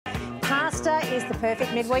pasta is the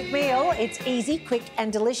perfect midweek meal. It's easy, quick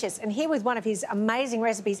and delicious. And here with one of his amazing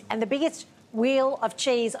recipes and the biggest wheel of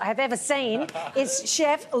cheese I have ever seen is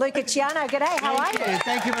Chef Luca Ciano. G'day, how are you?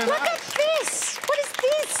 Thank you very much. Look at this! What is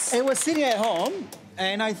this? It was sitting at home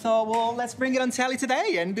and I thought, well, let's bring it on telly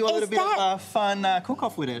today and do a little bit of a fun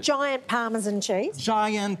cook-off with it. Giant Parmesan cheese?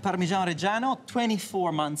 Giant Parmigiano Reggiano,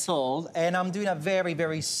 24 months old. And I'm doing a very,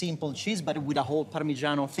 very simple cheese, but with a whole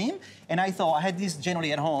Parmigiano theme. And I thought I had this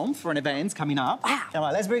generally at home for an event coming up. Wow. Come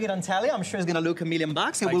on, let's bring it on telly. I'm sure it's going to look $1 million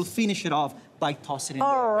bucks. And we'll finish it off by tossing it in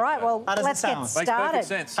All there. right, well, let's get started. Makes perfect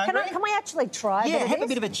sense. Can we actually try Yeah, a bit have of a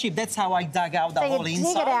bit of a chip. That's how I dug out the whole dig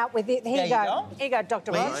inside. it out with it. Here you go. Here you go,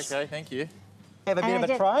 Dr. Ross. Okay, thank you. Have a bit of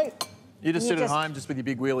a try. You just sit at home just with your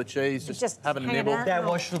big wheel of cheese, just having a nibble.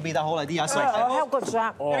 That should be the whole idea. So how good's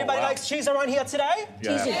that? Everybody likes cheese around here today?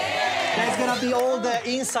 Yeah. Cheesy. There's gonna be all the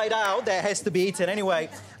inside out that has to be eaten anyway.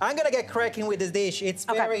 I'm gonna get cracking with this dish. It's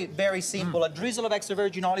very, very simple. A drizzle of extra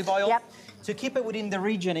virgin olive oil. Yep. To keep it within the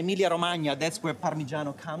region, Emilia-Romagna, that's where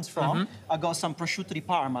Parmigiano comes from. I got some Prosciutto di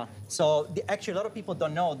Parma. So actually, a lot of people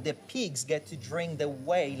don't know the pigs get to drink the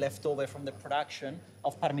whey left over from the production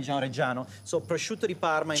of Parmigiano Reggiano. So Prosciutto di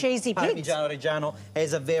Parma Cheesy and Parmigiano Reggiano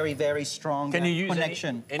has a very, very strong Can you use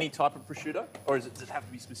connection. any type of prosciutto, or does it have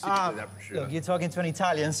to be specifically that prosciutto? Look, you're talking to an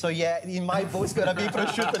Italian, so yeah, in my book it's gonna be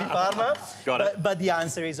Prosciutto di Parma. Got it. But the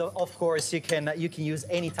answer is, of course, you can use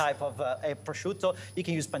any type of prosciutto. You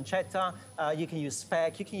can use pancetta, you can use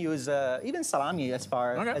speck, you can use even salami as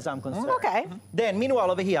far as I'm concerned. Okay. Then, meanwhile,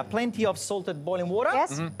 over here, plenty of salted boiling water.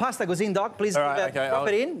 Yes. Pasta goes in, Doc. Please All right, drop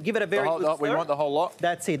it in. Give it a very good stir. We want the whole lot.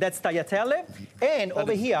 That's it. That's tagliatelle. And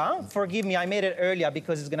over here, forgive me, I made it earlier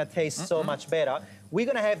because it's going to taste so much better. We're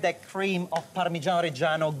going to have that cream of Parmigiano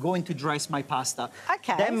Reggiano going to dress my pasta.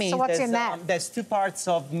 Okay, That means so what's in that? There's 2 parts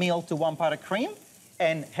of milk to 1 part of cream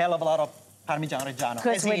and hell of a lot of Parmigiano Reggiano.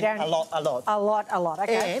 Because we're down a lot. A lot,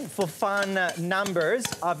 okay. And for fun numbers,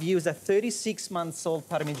 I've used a 36-month-old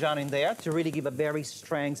Parmigiano in there to really give a very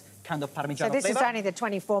strong kind of Parmigiano So this flavor. is only the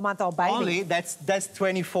 24-month-old baby. Only, that's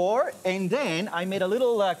 24. And then I made a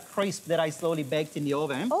little crisp that I slowly baked in the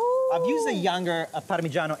oven. Ooh. I've used a younger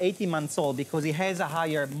Parmigiano, 18 months old, because it has a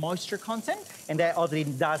higher moisture content, and that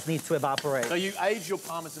obviously does need to evaporate. So you age your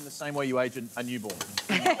Parmesan the same way you age a newborn?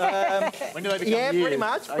 When do they become Yeah,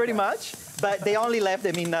 years? pretty much. But they only left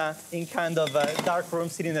them in kind of a dark room,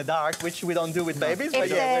 sitting in the dark, which we don't do with babies. But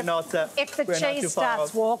yeah, we're not. If the cheese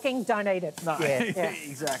starts walking, don't eat it. No, Yeah.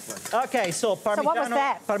 exactly. Okay, so Parmigiano. So what was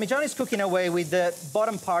that? Parmigiano is cooking away with the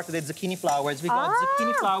bottom part of the zucchini flowers. We got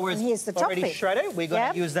zucchini flowers and here's the top already bit. shredded. We're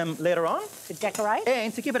going to use them later on. To decorate.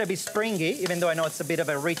 And to keep it a bit springy, even though I know it's a bit of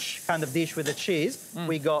a rich kind of dish with the cheese,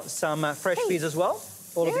 we got some fresh peas as well.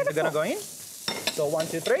 All of these are going to go in. So 1,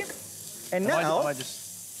 2, 3. And now... Am I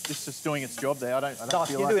just doing its job there? I don't Doc,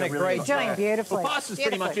 feel you're like doing I a really great got job. Doing beautifully. Well, pasta's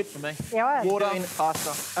pretty much it for me. Yeah, Water, doing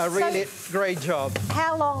pasta. a really great job.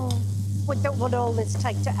 How long would all this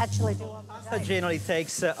take to actually do on the Pasta day? generally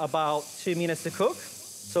takes about 2 minutes to cook.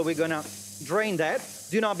 So we're going to drain that.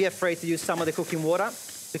 Do not be afraid to use some of the cooking water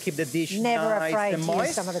to keep the dish Never nice afraid and to use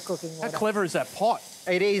moist. some of the cooking How water. clever is that pot?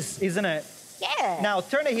 It is, isn't it? Yeah. Now,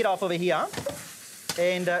 turn the heat off over here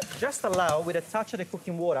and just allow, with a touch of the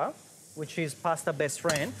cooking water, which is pasta best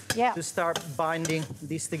friend, to start binding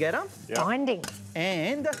this together. Yeah. Binding.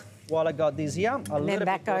 And while I got this here, a little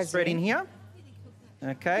bit goes straight in here.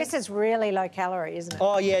 Okay. This is really low calorie, isn't it?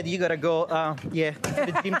 Oh, yeah, you got to go, to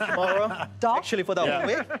the gym tomorrow. Doc? Actually, for the whole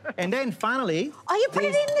week. And then finally... Oh, you put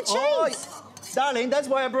it in the cheese. Darling, that's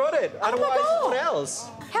why I brought it. Otherwise, God. what else?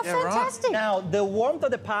 How fantastic. Now, the warmth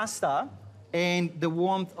of the pasta and the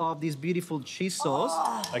warmth of this beautiful cheese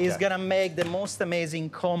sauce is gonna make the most amazing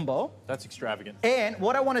combo. That's extravagant. And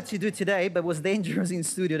what I wanted to do today, but was dangerous in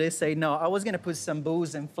studio, they say no, I was gonna put some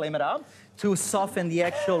booze and flame it up to soften the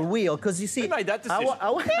actual wheel. Because you see, Who made that decision?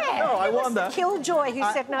 I wonder. Killjoy who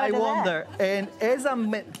said no I to wonder. And as I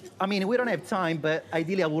mean, we don't have time, but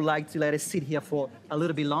ideally I would like to let it sit here for a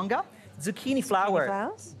little bit longer. Zucchini flower,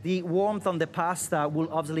 flowers? the warmth on the pasta will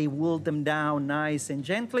obviously wilt them down nice and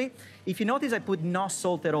gently. If you notice, I put no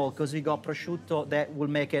salt at all because we got prosciutto that will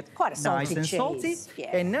make it Quite a salty nice and cheese. salty.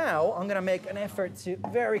 Yeah. And now I'm gonna make an effort to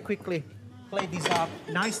very quickly plate this up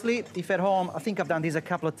nicely. If at home, I think I've done this a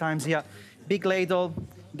couple of times here. Big ladle,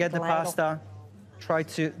 get the pasta, try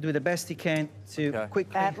to do the best you can to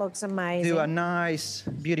quickly That looks amazing. do a nice,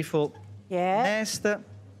 beautiful nest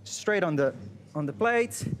straight on the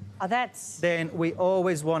plate. Oh, that's... Then we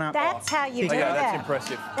always want to... That's how you do Okay, that. that's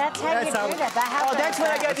impressive. That's how you do that. Oh, that's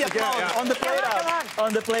when I get the applause. On the plate up.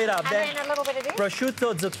 On the plate up. And then a little bit of this.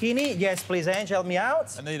 Prosciutto, zucchini. Yes, please, Ange, help me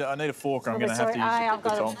out. I need a fork. I'm going to have to use I've the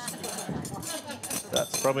got tongs.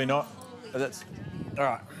 That's probably not. That's all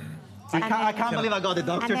right. I can't believe I got the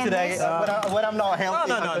doctor then today this. when I'm not healthy.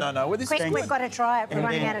 No. With this Quick, we've got to try it. We're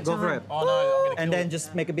running out of Go for time. it. Oh no, I'm gonna And then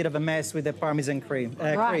just make a bit of a mess with the Parmesan cream.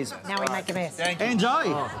 Right, Crease. now we make a mess. Thank you. Enjoy.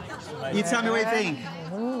 You tell me what you think.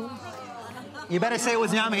 You better say it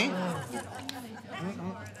was yummy.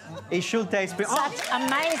 It should taste pretty. Such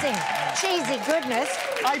amazing cheesy goodness.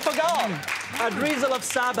 I forgot. A drizzle of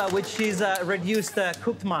saba, which is reduced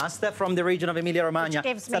cooked mustard from the region of Emilia-Romagna. Which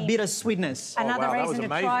gives It's a me bit of sweetness. Another wow, that was reason to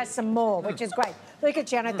amazing. try some more, which is great. Luca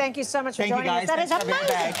Ciano, thank you so much for Thank you, joining us. guys. That is Thanks for having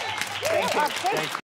me amazing. back. Thank you.